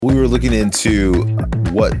We were looking into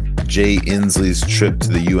what Jay Inslee's trip to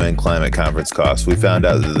the UN climate conference cost. We found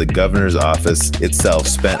out that the governor's office itself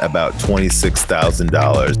spent about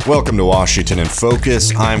 $26,000. Welcome to Washington in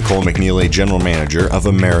Focus. I'm Cole McNeely, General Manager of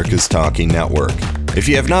America's Talking Network. If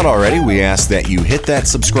you have not already, we ask that you hit that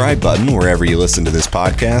subscribe button wherever you listen to this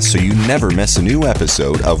podcast so you never miss a new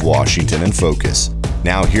episode of Washington in Focus.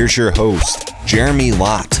 Now here's your host, Jeremy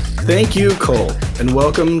Lott. Thank you, Cole, and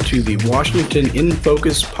welcome to the Washington in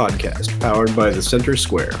Focus podcast, powered by the Center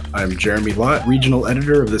Square. I'm Jeremy Lott, Regional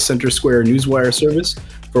Editor of the Center Square Newswire service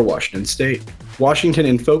for Washington State. Washington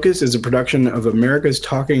in Focus is a production of America's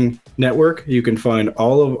Talking Network. You can find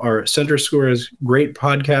all of our Center Square's great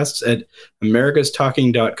podcasts at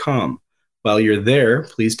americastalking.com. While you're there,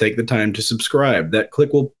 please take the time to subscribe. That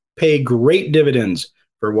click will pay great dividends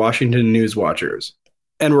for Washington news watchers.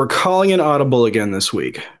 And we're calling an audible again this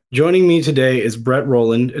week. Joining me today is Brett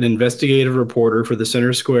Rowland, an investigative reporter for the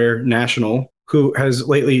Center Square National, who has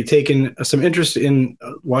lately taken some interest in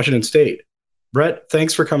Washington State. Brett,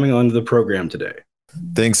 thanks for coming on to the program today.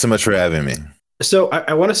 Thanks so much for having me. So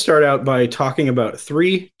I want to start out by talking about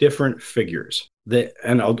three different figures.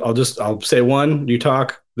 I'll say one, you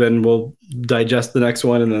talk, then we'll digest the next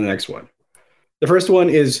one and then the next one. The first one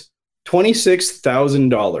is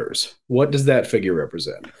 $26,000. What does that figure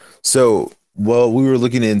represent? Well, we were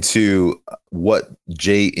looking into what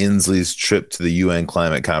Jay Inslee's trip to the UN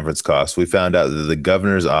climate conference cost. We found out that the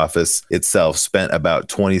governor's office itself spent about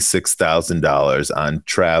 $26,000 on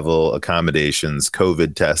travel, accommodations,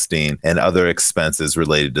 COVID testing, and other expenses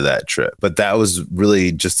related to that trip. But that was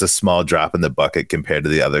really just a small drop in the bucket compared to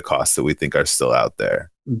the other costs that we think are still out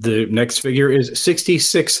there. The next figure is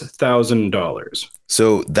 $66,000.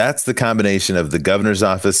 So that's the combination of the governor's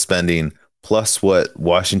office spending plus what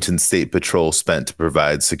Washington State Patrol spent to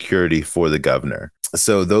provide security for the governor.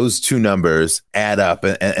 So those two numbers add up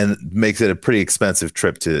and makes it a pretty expensive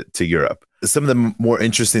trip to Europe. Some of the more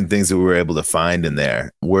interesting things that we were able to find in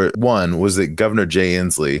there one was that Governor Jay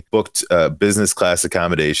Inslee booked business class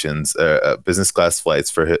accommodations, business class flights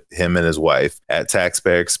for him and his wife at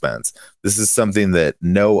taxpayer expense. This is something that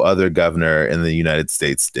no other governor in the United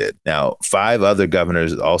States did. Now, 5 other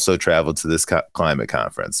governors also traveled to this climate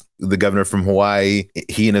conference. The governor from Hawaii,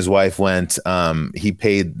 he and his wife went. He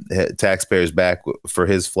paid taxpayers back for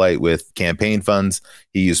his flight with campaign funds.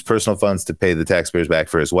 He used personal funds to pay the taxpayers back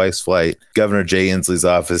for his wife's flight. Governor Jay Inslee's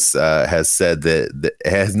office has said that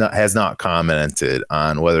has not commented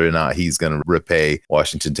on whether or not he's going to repay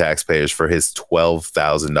Washington taxpayers for his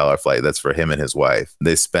 $12,000 flight. That's for him and his wife.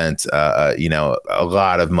 They spent a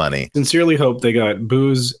lot of money. Sincerely hope they got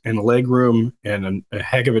booze and leg room and a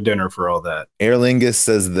heck of a dinner for all that. Aer Lingus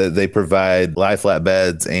says that they provide lie flat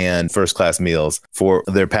beds and first class meals for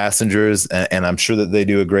their passengers, and I'm sure that they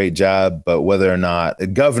do a great job. But whether or not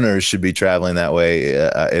governors should be traveling that way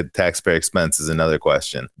at taxpayer expense is another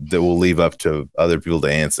question that we'll leave up to other people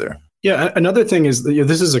to answer. Yeah, another thing is that,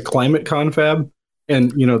 this is a climate confab.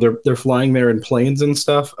 And, they're flying there in planes and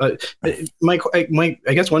stuff. I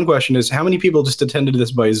guess one question is, how many people just attended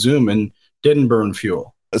this by Zoom and didn't burn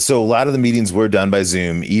fuel? So a lot of the meetings were done by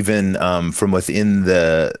Zoom, even from within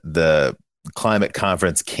the climate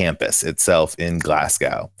conference campus itself in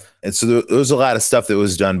Glasgow. And so there was a lot of stuff that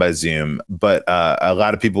was done by Zoom, but a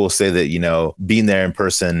lot of people will say that, being there in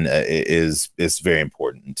person is very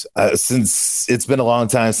important. Since it's been a long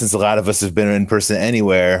time since a lot of us have been in person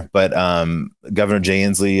anywhere, but Governor Jay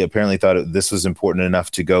Inslee apparently thought this was important enough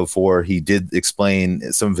to go for. He did explain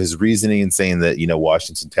some of his reasoning and saying that,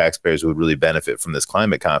 Washington taxpayers would really benefit from this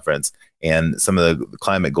climate conference and some of the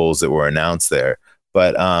climate goals that were announced there.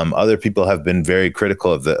 But other people have been very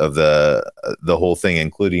critical of the whole thing,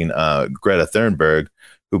 including Greta Thunberg,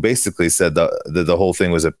 who basically said that the whole thing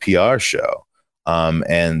was a PR show,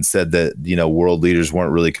 and said that world leaders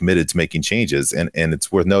weren't really committed to making changes. And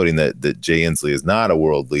it's worth noting that Jay Inslee is not a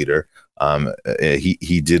world leader.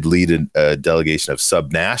 He did lead a delegation of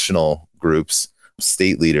subnational groups,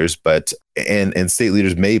 state leaders, and state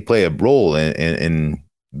leaders may play a role in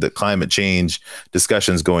the climate change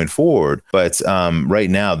discussions going forward. But right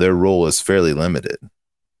now, their role is fairly limited.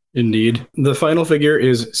 Indeed. The final figure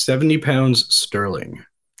is 70 pounds sterling.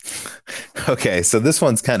 Okay, so this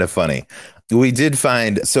one's kind of funny. We did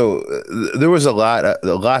find, there was a lot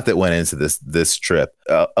that went into this trip.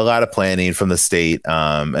 A lot of planning from the state,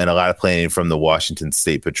 and a lot of planning from the Washington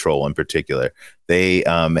State Patrol in particular. They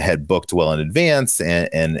had booked well in advance,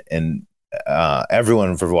 and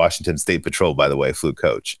everyone for Washington State Patrol, by the way, flew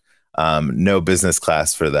coach. No business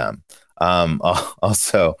class for them.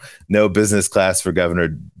 Also, no business class for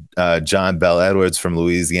Governor John Bell Edwards from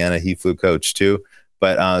Louisiana. He flew coach too.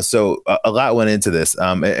 But so a lot went into this,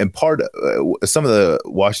 and some of the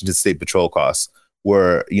Washington State Patrol costs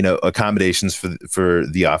were, accommodations for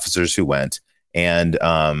the officers who went, and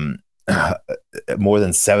more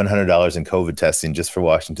than $700 in COVID testing just for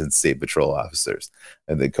Washington State Patrol officers.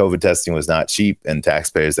 And the COVID testing was not cheap, and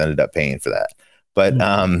taxpayers ended up paying for that. But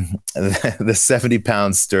the 70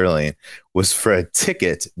 pounds sterling was for a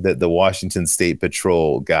ticket that the Washington State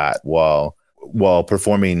Patrol got while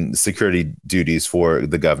performing security duties for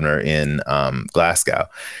the governor in Glasgow.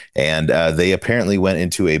 And they apparently went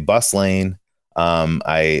into a bus lane.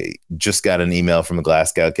 I just got an email from the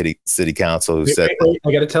Glasgow City Council who said,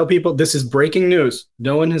 I got to tell people this is breaking news.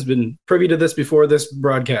 No one has been privy to this before this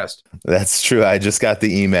broadcast. That's true. I just got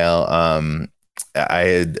the email. I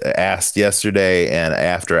had asked yesterday, and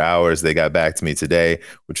after hours, they got back to me today,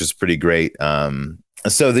 which was pretty great.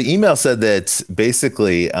 So the email said that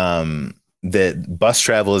basically that bus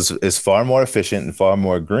travel is far more efficient and far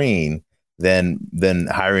more green than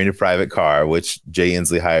hiring a private car, which Jay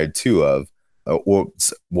Inslee hired two of, or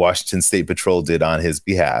Washington State Patrol did on his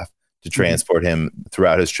behalf to transport him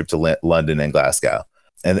throughout his trip to London and Glasgow.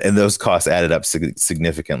 And those costs added up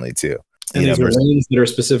significantly too. And these were lanes that are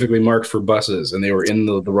specifically marked for buses, and they were in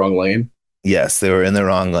the wrong lane? Yes, they were in the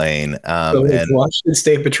wrong lane. And Washington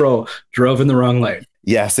State Patrol drove in the wrong lane.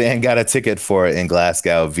 Yes, and got a ticket for it in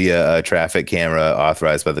Glasgow via a traffic camera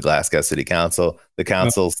authorized by the Glasgow City Council. The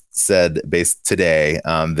council said based today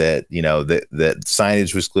that, that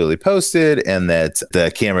signage was clearly posted, and that the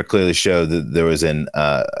camera clearly showed that there was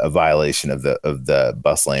a violation of the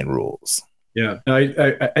bus lane rules. Yeah,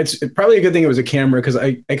 it's probably a good thing it was a camera, because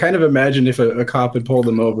I kind of imagined if a cop had pulled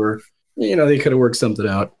them over, they could have worked something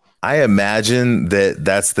out. I imagine that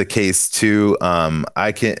that's the case too.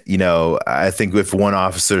 I think if one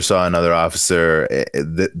officer saw another officer,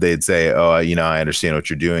 they'd say, "Oh, I understand what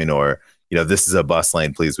you're doing," or "This is a bus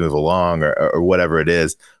lane, please move along," or whatever it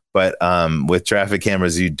is. But with traffic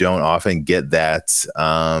cameras, you don't often get that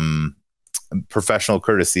professional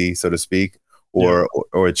courtesy, so to speak, or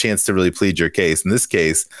a chance to really plead your case. In this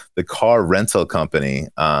case, the car rental company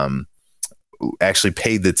actually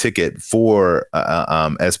paid the ticket for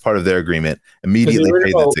as part of their agreement. Immediately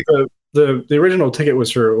paid the ticket. The original ticket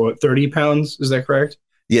was for what, 30 pounds? Is that correct?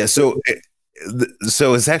 Yeah. So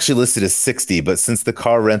it's actually listed as 60, but since the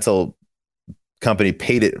car rental company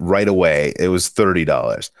paid it right away, it was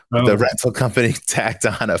 $30. Oh. The rental company tacked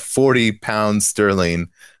on a 40 pound sterling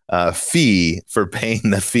fee for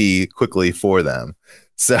paying the fee quickly for them.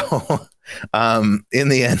 So in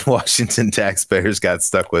the end, Washington taxpayers got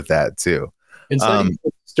stuck with that too. In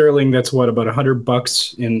sterling, that's what, about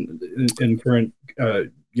 $100 in current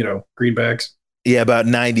greenbacks? Yeah, about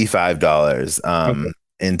 $95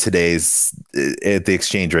 in today's at the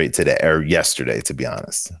exchange rate today, or yesterday, to be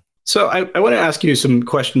honest. So I want to ask you some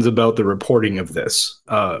questions about the reporting of this,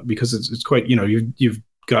 because it's quite, you've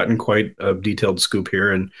gotten quite a detailed scoop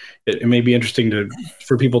here, and it may be interesting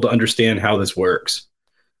for people to understand how this works.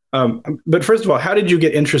 But first of all, how did you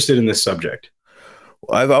get interested in this subject?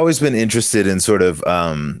 I've always been interested in sort of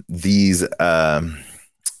these,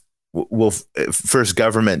 first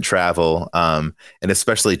government travel, and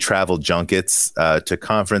especially travel junkets to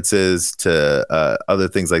conferences, to other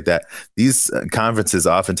things like that. These conferences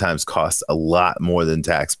oftentimes cost a lot more than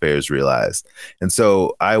taxpayers realize. And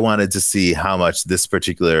so I wanted to see how much this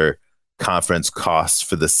particular conference costs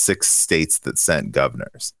for the 6 states that sent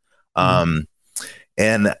governors. And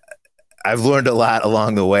I've learned a lot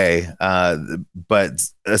along the way, but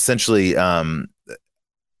essentially,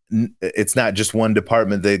 it's not just one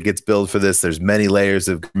department that gets billed for this. There's many layers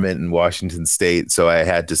of government in Washington State, so I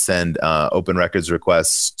had to send open records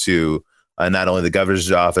requests to not only the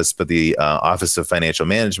governor's office, but the Office of Financial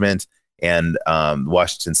Management and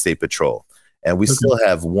Washington State Patrol. And we still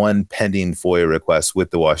have one pending FOIA request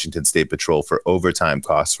with the Washington State Patrol for overtime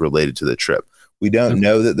costs related to the trip. We don't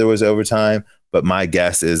know that there was overtime, but my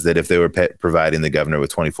guess is that if they were providing the governor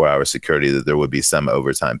with 24-hour security, that there would be some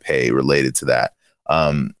overtime pay related to that.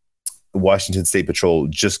 Washington State Patrol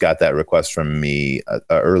just got that request from me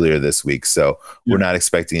earlier this week, so we're not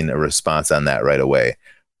expecting a response on that right away.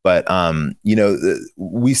 But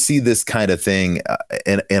we see this kind of thing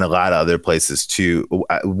in a lot of other places too.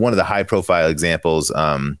 One of the high-profile examples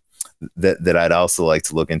that I'd also like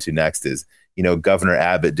to look into next is, Governor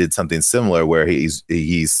Abbott did something similar where he's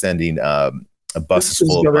sending buses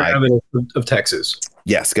full of Abbott of Texas.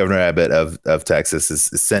 Yes, Governor Abbott of Texas is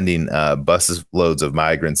sending buses loads of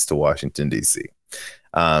migrants to Washington, D.C.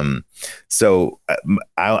 So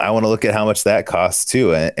I want to look at how much that costs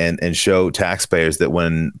too, and show taxpayers that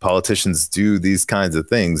when politicians do these kinds of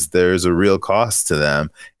things, there's a real cost to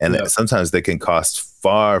them, and sometimes they can cost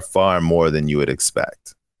far, far more than you would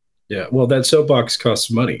expect. Yeah. Well, that soapbox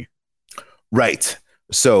costs money. Right.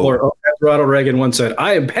 So, Or as Ronald Reagan once said,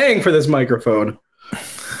 I am paying for this microphone.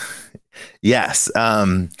 yes.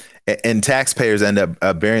 And taxpayers end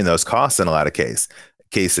up bearing those costs in a lot of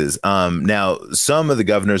cases. Now, some of the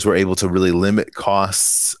governors were able to really limit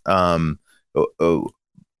costs. In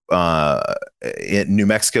New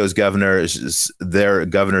Mexico's their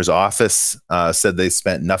governor's office said they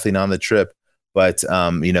spent nothing on the trip, but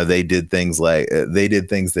they did things that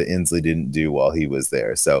Inslee didn't do while he was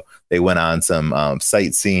there. So they went on some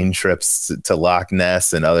sightseeing trips to Loch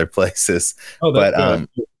Ness and other places. Oh, that's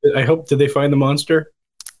good. I hope, did they find the monster?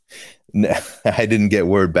 No, I didn't get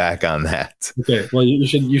word back on that. Okay, well, you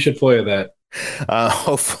should FOIA that.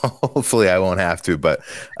 Hopefully I won't have to, but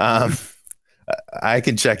I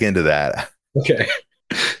can check into that. Okay.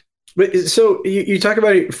 But so you talk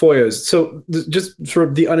about FOIAs. So just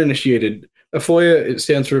for the uninitiated, a FOIA, it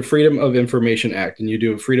stands for Freedom of Information Act, and you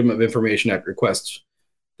do Freedom of Information Act requests.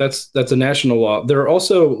 That's a national law. There are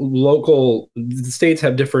also the states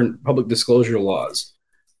have different public disclosure laws.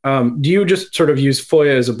 Do you just sort of use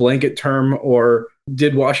FOIA as a blanket term, or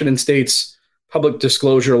did Washington State's public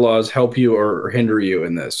disclosure laws help you or hinder you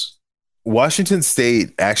in this? Washington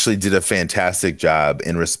State actually did a fantastic job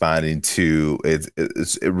in responding to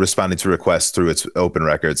requests through its open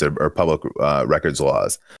records or public records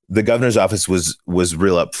laws. The governor's office was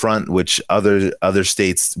real upfront, which other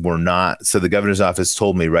states were not. So the governor's office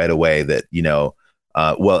told me right away that,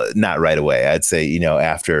 well, not right away. I'd say,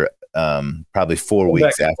 after probably 4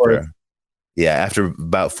 weeks after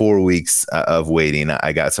about 4 weeks of waiting,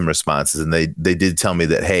 I got some responses, and they did tell me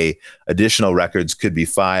that, hey, additional records could be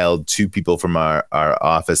filed. 2 people from our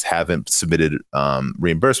office haven't submitted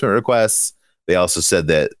reimbursement requests. They also said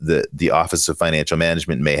that the Office of Financial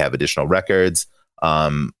Management may have additional records,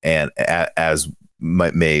 and as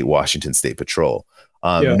may Washington State Patrol.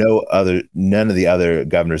 None of the other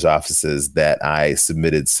governor's offices that I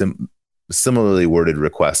submitted similarly worded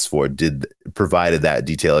requests for provided that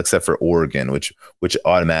detail, except for Oregon, which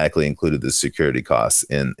automatically included the security costs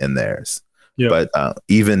in theirs. Yeah. But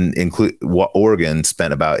even Oregon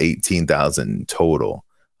spent about $18,000 total,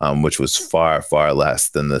 which was far, far less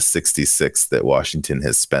than the $66,000 that Washington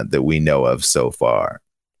has spent that we know of so far.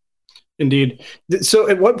 Indeed. So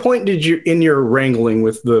at what point did you, in your wrangling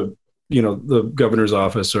with the governor's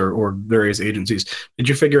office or various agencies, did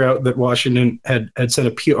you figure out that Washington had sent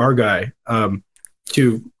a PR guy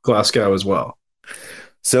to Glasgow as well?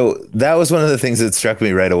 So that was one of the things that struck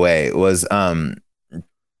me right away was, so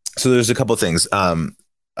there's a couple of things.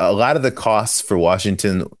 A lot of the costs for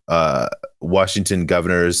Washington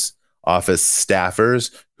governor's office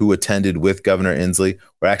staffers who attended with Governor Inslee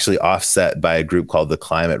were actually offset by a group called the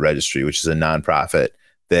Climate Registry, which is a nonprofit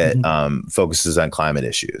that focuses on climate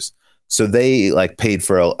issues. So they paid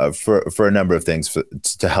for a number of things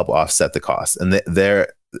to help offset the costs, and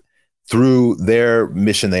through their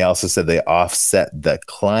mission, they also said they offset the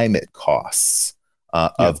climate costs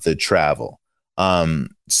of the travel.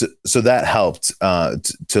 So that helped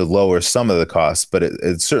to lower some of the costs, but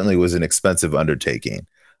it certainly was an expensive undertaking.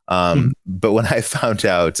 But when I found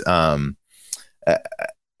out, I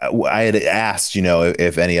had asked,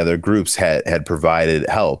 if any other groups had provided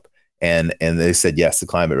help. And they said, yes, the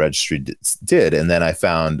Climate Registry did. And then I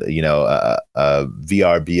found, a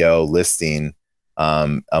VRBO listing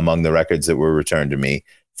among the records that were returned to me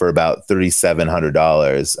for about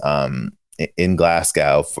 $3,700 in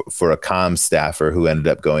Glasgow for a comm staffer who ended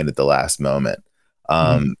up going at the last moment.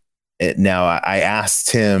 Now, I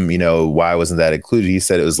asked him, why wasn't that included? He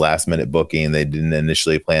said it was last minute booking. They didn't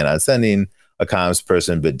initially plan on sending a comms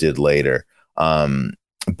person, but did later.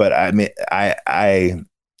 But I mean,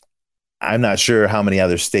 I'm not sure how many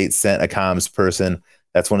other states sent a comms person.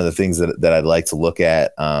 That's one of the things that I'd like to look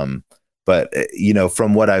at. But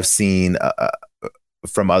from what I've seen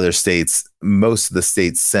from other states, most of the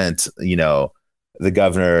states sent, the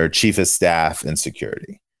governor, chief of staff, and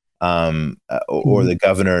security, or the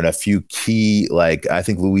governor and a few key, I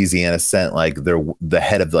think Louisiana sent the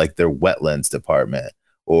head of their wetlands department,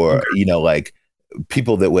 or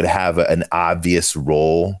people that would have an obvious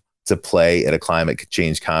role to play at a climate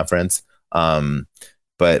change conference.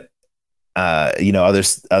 But other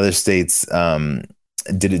states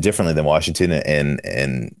did it differently than Washington,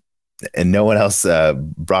 and no one else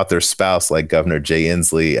brought their spouse like Governor Jay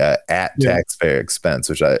Inslee at taxpayer expense,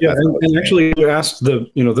 which I and actually you asked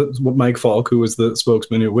Mike Falk, who was the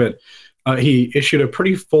spokesman at WIT, he issued a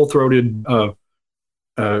pretty full-throated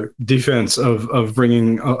defense of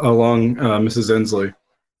bringing along Mrs. Inslee.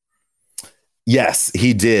 Yes,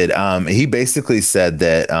 he did. He basically said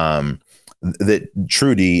that that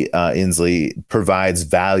Trudy Inslee provides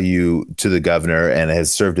value to the governor and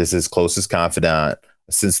has served as his closest confidant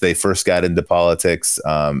since they first got into politics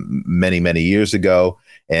many years ago.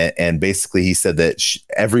 And basically, he said that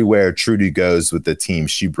everywhere Trudy goes with the team,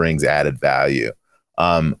 she brings added value.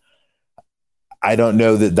 I don't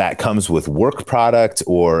know that comes with work product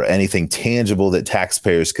or anything tangible that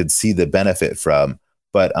taxpayers could see the benefit from.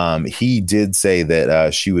 But he did say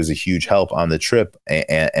that she was a huge help on the trip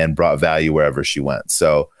and brought value wherever she went.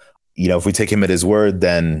 So, if we take him at his word,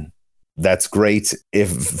 then that's great. If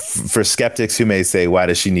for skeptics who may say, why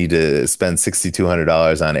does she need to spend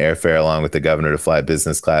 $6,200 on airfare along with the governor to fly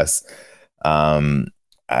business class?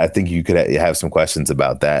 I think you could have some questions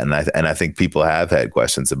about that. And I think people have had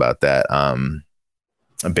questions about that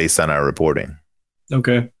based on our reporting.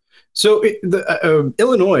 Okay. So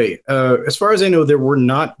Illinois, as far as I know, there were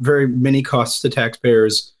not very many costs to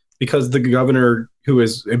taxpayers because the governor, who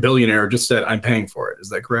is a billionaire, just said, I'm paying for it. Is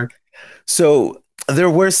that correct? So there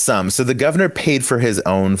were some. So the governor paid for his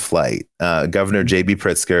own flight. Governor J.B.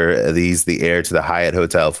 Pritzker, he's the heir to the Hyatt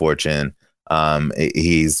Hotel fortune.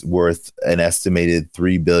 He's worth an estimated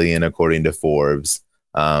 $3 billion, according to Forbes.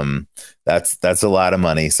 That's a lot of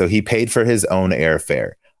money. So he paid for his own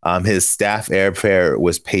airfare. His staff airfare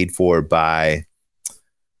was paid for by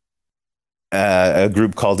a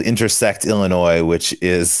group called Intersect Illinois, which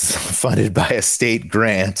is funded by a state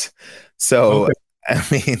grant. So, okay. I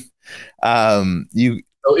mean,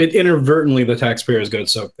 inadvertently the taxpayers got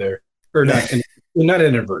soaked there, or not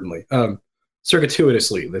inadvertently,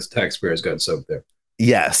 circuitously the taxpayers got soaked there.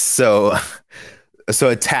 Yes. So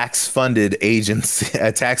a tax-funded agency,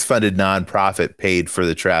 a tax-funded nonprofit paid for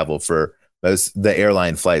the travel for the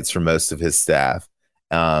airline flights for most of his staff.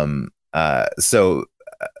 And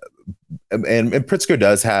Pritzker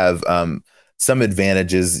does have some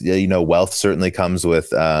advantages. Wealth certainly comes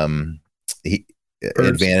with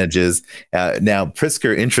advantages. Now,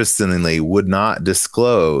 Pritzker, interestingly, would not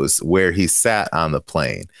disclose where he sat on the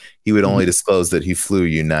plane. He would only disclose that he flew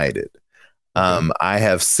United. I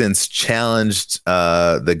have since challenged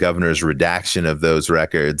the governor's redaction of those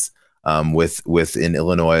records. In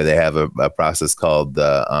Illinois, they have a process called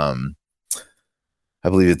the I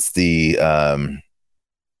believe it's the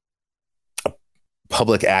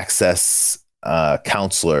public access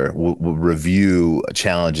counselor will review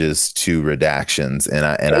challenges to redactions, and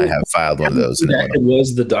I have filed one of those. It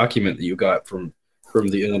was the document that you got from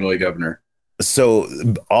the Illinois governor. So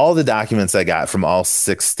all the documents I got from all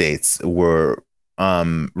 6 states were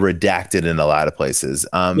redacted in a lot of places.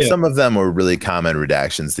 Some of them were really common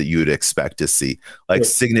redactions that you would expect to see, like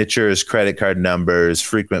signatures, credit card numbers,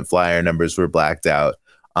 frequent flyer numbers were blacked out.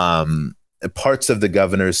 Parts of the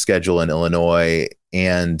governor's schedule in Illinois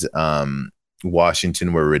and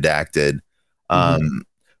Washington were redacted.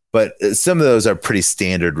 But some of those are pretty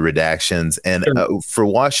standard redactions. And for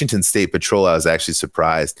Washington State Patrol, I was actually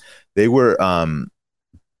surprised. They were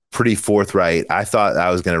pretty forthright. I thought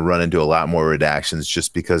I was going to run into a lot more redactions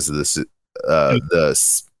just because of this.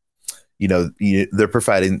 They're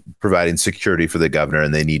providing security for the governor,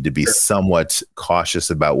 and they need to be somewhat cautious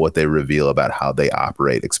about what they reveal about how they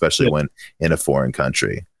operate, especially when in a foreign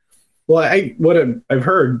country. Well, what I've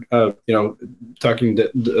heard, talking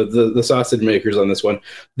to the sausage makers on this one,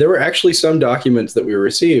 there were actually some documents that we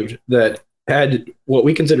received that had what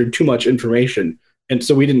we considered too much information, and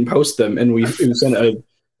so we didn't post them, and we sent a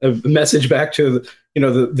message back to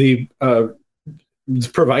the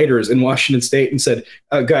providers in Washington State and said,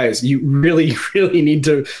 guys, you really need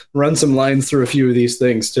to run some lines through a few of these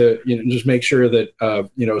things to just make sure that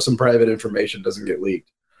some private information doesn't get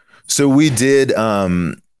leaked. So we did.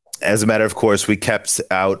 As a matter of course, we kept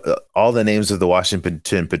out all the names of the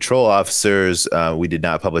Washington patrol officers. We did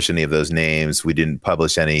not publish any of those names. We didn't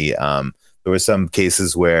publish any. There were some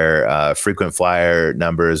cases where frequent flyer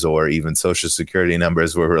numbers or even Social Security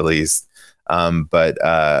numbers were released. But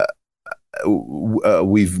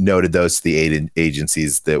we've noted those to the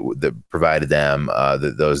agencies that provided them,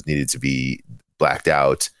 that those needed to be blacked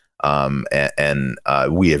out. And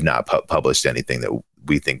we have not published anything that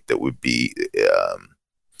we think that would be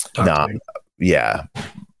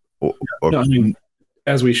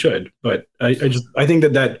as we should. But I think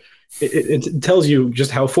that it tells you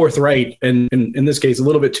just how forthright, and in this case a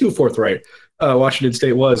little bit too forthright, Washington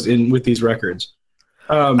State was with these records.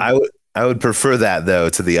 I would prefer that, though,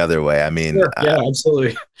 to the other way. I mean, sure. Yeah,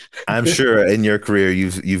 absolutely. I'm sure in your career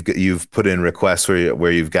you've put in requests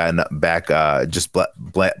where you've gotten back just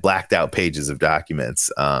blacked out pages of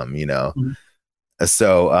documents.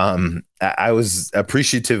 So I was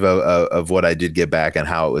appreciative of what I did get back and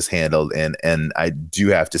how it was handled, and I do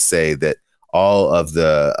have to say that all of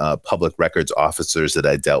the public records officers that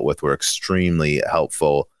I dealt with were extremely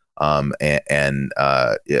helpful and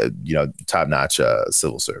top-notch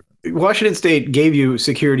civil servant. Washington State gave you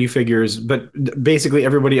security figures, but basically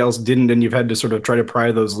everybody else didn't, and you've had to sort of try to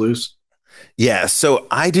pry those loose. Yeah, so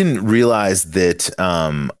I didn't realize that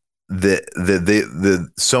the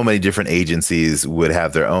so many different agencies would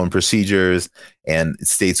have their own procedures, and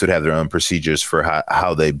states would have their own procedures for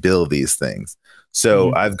how they bill these things.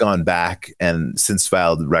 So I've gone back and since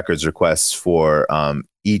filed records requests for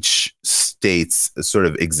each state's sort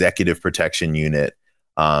of executive protection unit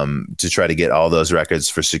to try to get all those records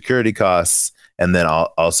for security costs, and then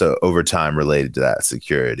also overtime related to that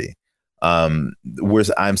security. I'm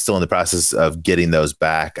still in the process of getting those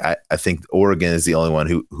back. I think Oregon is the only one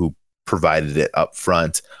who provided it up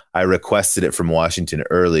front. I requested it from Washington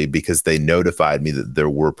early because they notified me that there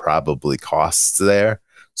were probably costs there.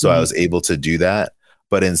 So I was able to do that.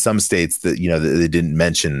 But in some states that, they didn't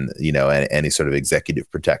mention, any sort of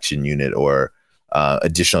executive protection unit or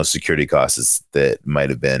additional security costs that might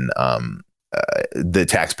have been the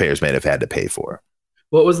taxpayers might have had to pay for.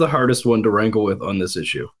 What was the hardest one to wrangle with on this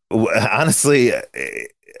issue? Honestly,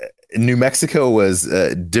 New Mexico was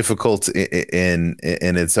difficult in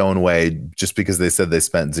its own way, just because they said they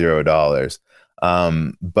spent $0,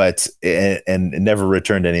 but never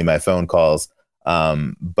returned any of my phone calls.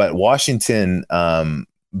 But Washington,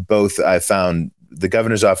 both I found the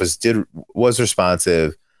governor's office was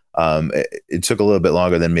responsive. It took a little bit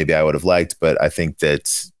longer than maybe I would have liked, but I think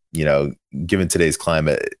that, given today's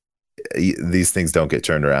climate, these things don't get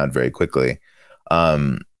turned around very quickly.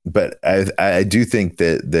 But I do think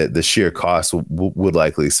that the sheer cost would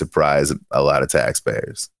likely surprise a lot of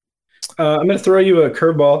taxpayers. I'm going to throw you a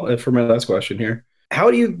curveball for my last question here. How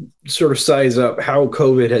do you sort of size up how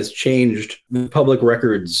COVID has changed the public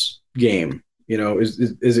records game?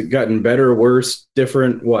 Is it gotten better, worse,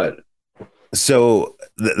 different? What? So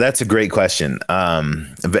that's a great question.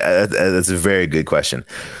 That's a very good question.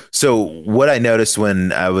 So what I noticed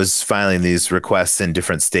when I was filing these requests in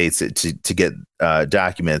different states to get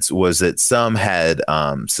documents was that some had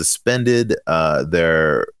suspended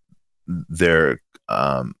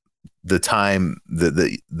the time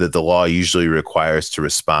that the law usually requires to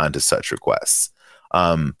respond to such requests.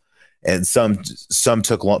 And some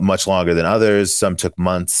took much longer than others. Some took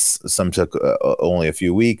months. Some took only a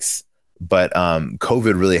few weeks. But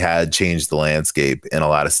COVID really had changed the landscape in a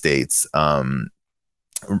lot of states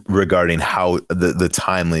regarding how the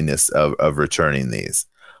timeliness of returning these.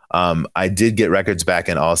 I did get records back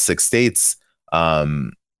in all 6 states,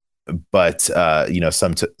 but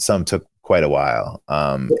some took quite a while.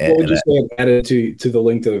 What would you say added to the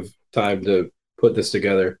length of time to put this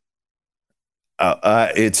together?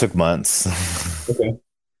 It took months. Okay.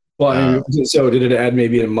 Well, so did it add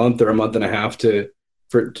maybe a month or a month and a half to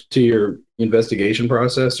your investigation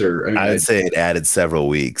process? Or I'd say it added several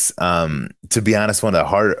weeks. To be honest, one of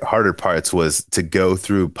the harder parts was to go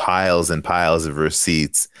through piles and piles of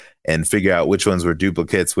receipts and figure out which ones were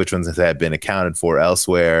duplicates, which ones had been accounted for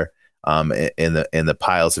elsewhere. In the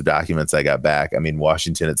piles of documents I got back,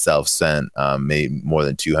 Washington itself sent maybe more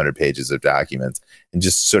than 200 pages of documents, and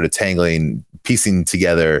just sort of piecing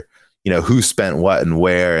together, who spent what and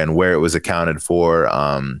where it was accounted for,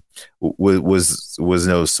 was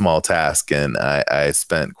no small task. And I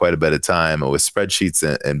spent quite a bit of time with spreadsheets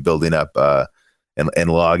and building up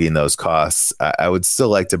and logging those costs. I would still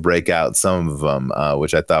like to break out some of them,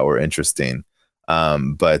 which I thought were interesting.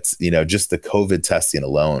 But just the COVID testing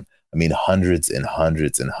alone, hundreds and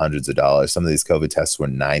hundreds and hundreds of dollars. Some of these COVID tests were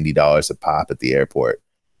 $90 a pop at the airport.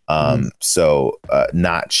 So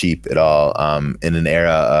not cheap at all. In an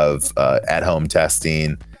era of at-home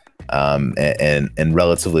testing and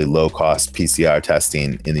relatively low-cost PCR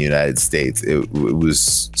testing in the United States, it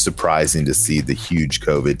was surprising to see the huge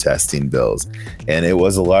COVID testing bills. And it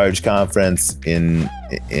was a large conference in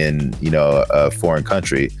a foreign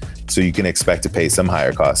country, so you can expect to pay some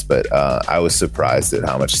higher costs. But I was surprised at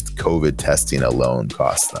how much COVID testing alone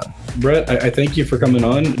cost them. Brett, I thank you for coming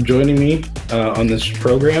on, joining me on this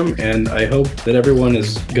program, and I hope that everyone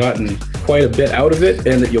has gotten quite a bit out of it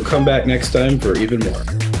and that you'll come back next time for even more.